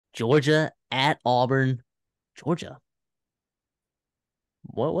Georgia at Auburn. Georgia.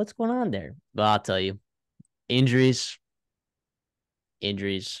 What's going on there? But I'll tell you. Injuries. I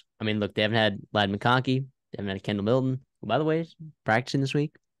mean, look, they haven't had Lad McConkey. They haven't had Kendall Milton, who, by the way, is practicing this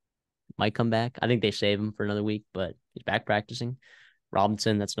week. Might come back. I think they save him for another week, but he's back practicing.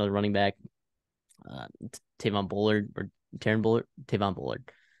 Robinson, that's another running back. Tavon Bullard or Taryn Bullard. Tavon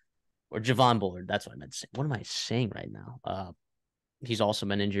Bullard. Or Javon Bullard. That's what I meant to say. What am I saying right now? He's also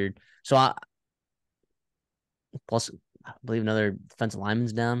been injured. So plus, I believe another defensive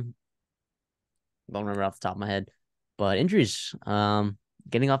lineman's down. Don't remember off the top of my head. But injuries,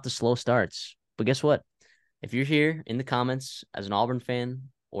 getting off the slow starts. But guess what? If you're here in the comments as an Auburn fan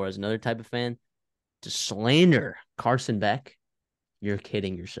or as another type of fan to slander Carson Beck, you're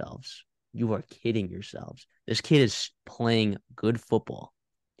kidding yourselves. You are kidding yourselves. This kid is playing good football.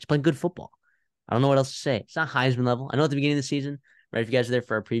 He's playing good football. I don't know what else to say. It's not Heisman level. I know at the beginning of the season, right? If you guys are there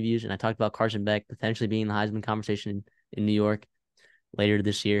for our previews, and I talked about Carson Beck potentially being in the Heisman conversation in New York later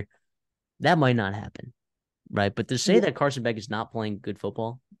this year, that might not happen, right? But to say that Carson Beck is not playing good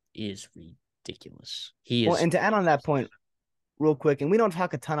football is ridiculous. He is. Well, and to add on that point, real quick, and we don't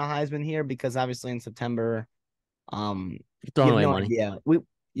talk a ton of Heisman here because obviously in September, you're throwing away money.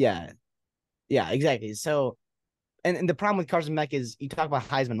 Yeah, exactly. So, and the problem with Carson Beck is you talk about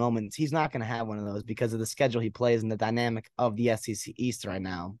Heisman moments. He's not going to have one of those because of the schedule he plays and the dynamic of the SEC East right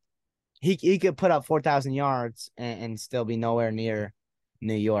now. He could put up 4,000 yards and still be nowhere near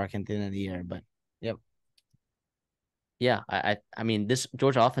New York at the end of the year. But yep. Yeah, I mean, this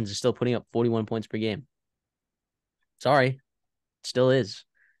Georgia offense is still putting up 41 points per game. Sorry, it still is.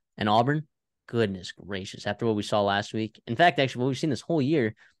 And Auburn, goodness gracious, after what we saw last week. In fact, actually, what we've seen this whole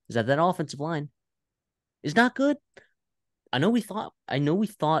year is that offensive line is not good. I know we thought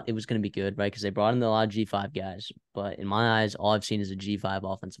it was going to be good, right? Because they brought in a lot of G5 guys. But in my eyes, all I've seen is a G5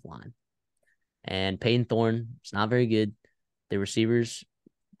 offensive line. And Peyton Thorne, it's not very good. The receivers,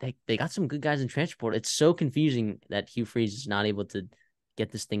 they got some good guys in transport. It's so confusing that Hugh Freeze is not able to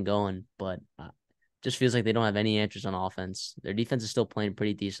get this thing going, but just feels like they don't have any answers on offense. Their defense is still playing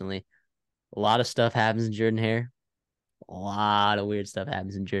pretty decently. A lot of stuff happens in Jordan Hare. A lot of weird stuff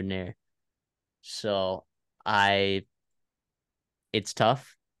happens in Jordan Hare. So it's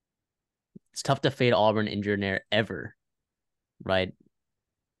tough. It's tough to fade Auburn in Jordan Hare ever, right?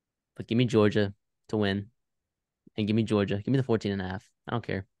 But give me Georgia to win. And give me Georgia. Give me the 14.5. I don't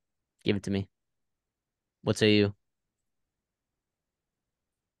care. Give it to me. What say you?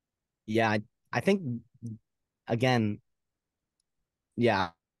 Yeah, I think, again, yeah,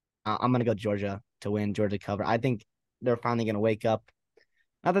 I'm going to go Georgia to win, Georgia cover. I think they're finally going to wake up.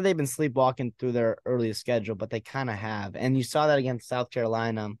 Not that they've been sleepwalking through their earliest schedule, but they kind of have. And you saw that against South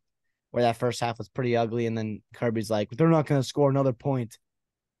Carolina, where that first half was pretty ugly. And then Kirby's like, they're not going to score another point,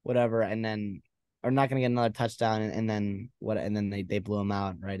 whatever. And then, or not going to get another touchdown. And then they blew them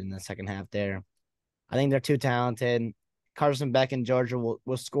out right in the second half there. I think they're too talented. Carson Beck and Georgia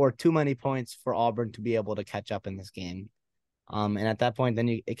will score too many points for Auburn to be able to catch up in this game. And at that point,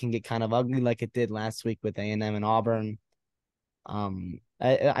 then it can get kind of ugly like it did last week with A&M and Auburn.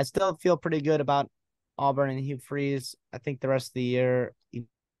 I still feel pretty good about Auburn and Hugh Freeze. I think the rest of the year,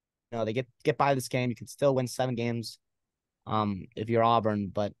 they get by this game. You can still win 7 games if you're Auburn,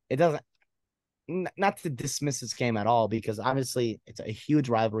 but it doesn't, not to dismiss this game at all, because obviously it's a huge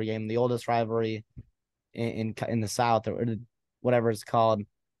rivalry game, the oldest rivalry in the South or whatever it's called.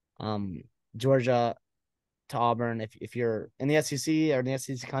 Georgia to Auburn. If you're in the SEC or in the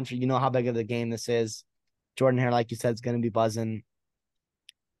SEC country, you know how big of a game this is. Jordan Hare, like you said, is going to be buzzing.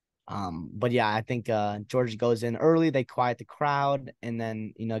 But yeah, I think Georgia goes in early. They quiet the crowd, and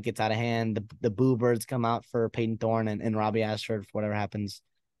then it gets out of hand. The boo birds come out for Peyton Thorne and Robbie Ashford for whatever happens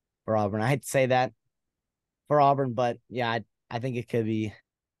for Auburn. I hate to say that for Auburn, but yeah, I think it could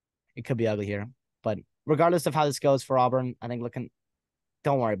be ugly here. But regardless of how this goes for Auburn, I think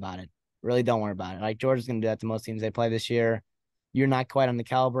don't worry about it. Really, don't worry about it. Like, Georgia's going to do that to most teams they play this year. You're not quite on the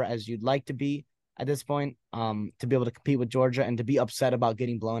caliber as you'd like to be at this point, to be able to compete with Georgia and to be upset about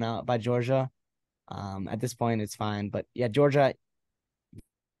getting blown out by Georgia. At this point, it's fine. But yeah, Georgia,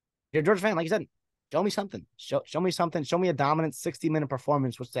 you're a Georgia fan, like you said, show me something. Show me something. Show me a dominant 60-minute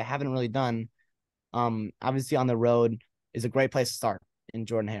performance, which they haven't really done. Obviously on the road is a great place to start in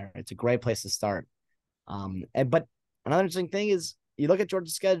Jordan Hare. It's a great place to start. But another interesting thing is, you look at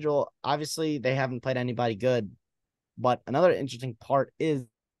Georgia's schedule, obviously they haven't played anybody good. But another interesting part is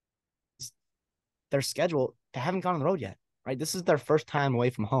their schedule. They haven't gone on the road yet, right? This is their first time away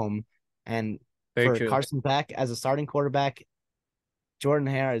from home. And Very true. Carson Beck as a starting quarterback, Jordan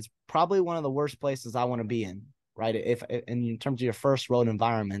Hare is probably one of the worst places I want to be in right? If in terms of your first road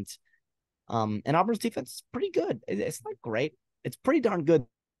environment, and Auburn's defense is pretty good. It's not great. It's pretty darn good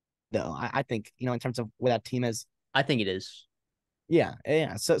though. I think in terms of where that team is. I think it is. Yeah,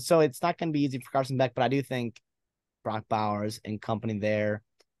 yeah. So it's not going to be easy for Carson Beck, but I do think Brock Bowers and company there.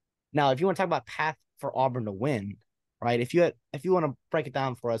 Now, if you want to talk about path for Auburn to win, right? If you want to break it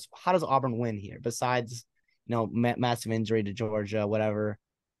down for us, how does Auburn win here? Besides, massive injury to Georgia, whatever.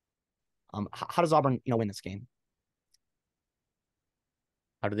 How does Auburn, win this game?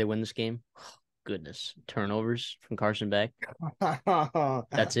 How do they win this game? Oh, goodness. Turnovers from Carson Beck.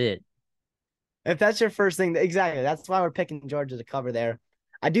 That's it. If that's your first thing, exactly. That's why we're picking Georgia to cover there.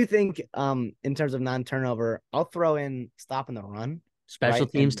 I do think, in terms of non-turnover, I'll throw in stopping the run. Special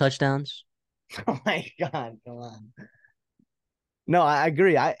Right? teams touchdowns. Oh my God, come on. No, I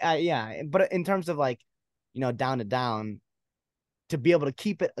agree. Yeah, but in terms of down to down, to be able to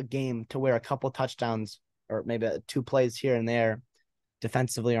keep it a game to where a couple touchdowns or maybe two plays here and there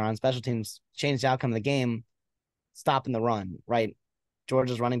defensively or on special teams change the outcome of the game, stopping the run, right?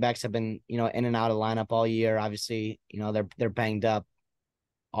 Georgia's running backs have been, in and out of the lineup all year. Obviously, they're banged up.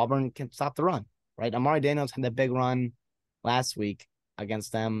 Auburn can stop the run, right? Amari Daniels had that big run last week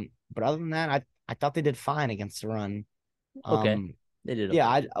against them, but other than that, I thought they did fine against the run. Okay. They did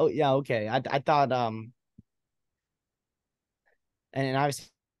Yeah, okay. okay. I thought and obviously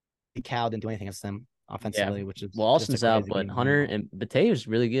Cal didn't do anything against them Yeah. offensively, which is Well, just a Austin's out, crazy but game. Hunter and Bate was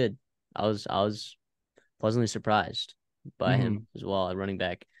really good. I was pleasantly surprised by him as well at running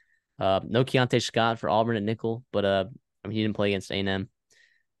back. No Keontae Scott for Auburn at nickel, but he didn't play against A&M,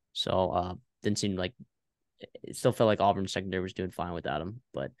 so didn't seem like it. Still felt like Auburn's secondary was doing fine without him.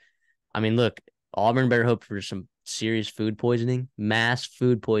 But I mean, look, Auburn better hope for some serious food poisoning, mass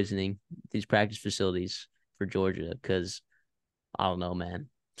food poisoning, these practice facilities for Georgia, because I don't know, man.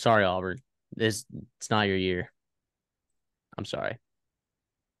 Sorry, Auburn. It's not your year. I'm sorry.